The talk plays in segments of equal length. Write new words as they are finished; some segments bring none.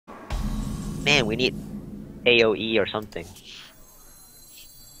Man, we need AoE or something.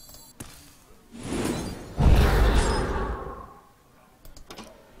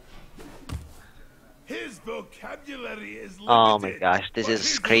 His vocabulary is limited, Oh my gosh, this but is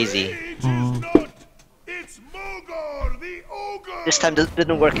his crazy. rage is not. It's Mogor, the ogre. This time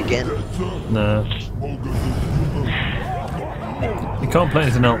didn't work again. No. You can't play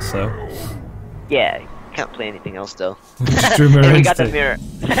anything else though. Yeah, can't play anything else though. Just drew mirror And we got the instinct. mirror.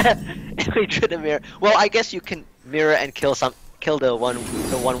 And we drew the mirror. Well, I guess you can mirror and kill the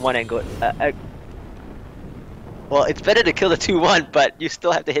 1-1 and go. Well, it's better to kill the 2-1, but you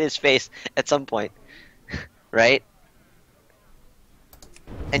still have to hit his face at some point, right?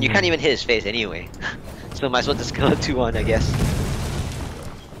 And you can't even hit his face anyway, so might as well just kill the 2-1, I guess.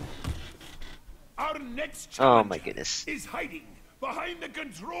 Our next Oh my challenge goodness. is hiding behind the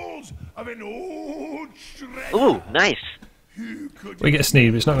controls of an old shredder. Ooh, nice. Who could We get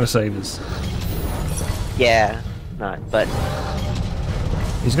sneed, but it's not going to save us. Yeah, not, but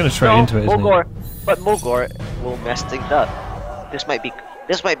He's going to trade into it, isn't Mogor, but Mogor will mess things up. This might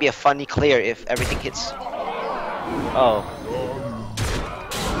be a funny clear if everything hits. Oh.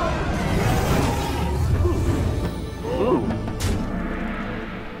 Ooh.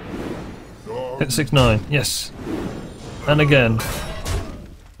 he? Hit 6-9. Yes. And again.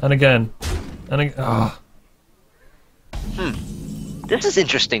 And again. And again. Ah. This is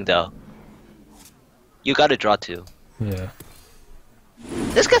interesting though. You gotta draw 2. Yeah.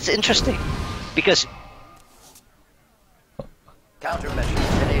 This gets interesting because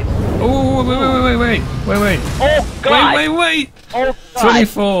Countermeasures enabled. Oh, wait. oh god, Wait. oh god.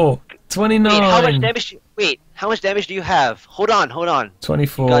 24. 29. Wait, how much damage? How much damage do you have? Hold on.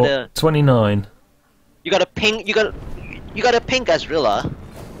 24. You gotta- 29. You got a ping. You got a ping Gazrilla.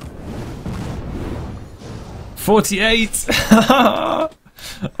 48.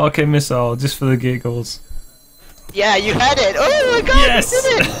 Okay, missile, just for the giggles. Yeah, you had it. Oh my god, Yes. we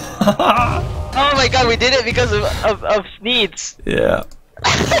did it. Oh my god, we did it because of Sneeds. Yeah.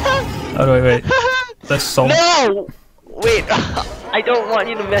 Oh, wait. Let's solve. No! Wait, I don't want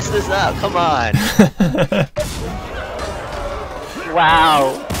you to mess this up. Come on.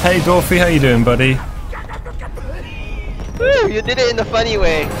 Wow. Hey, Dorothy, how you doing, buddy? Woo, you did it in a funny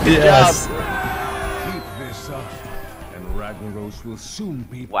way. Good Yes. job. keep this up, and Ragnaros will soon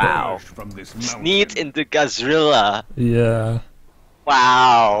be Wow. purged from this mountain. Sneeds into Gazrilla. Yeah.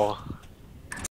 Wow.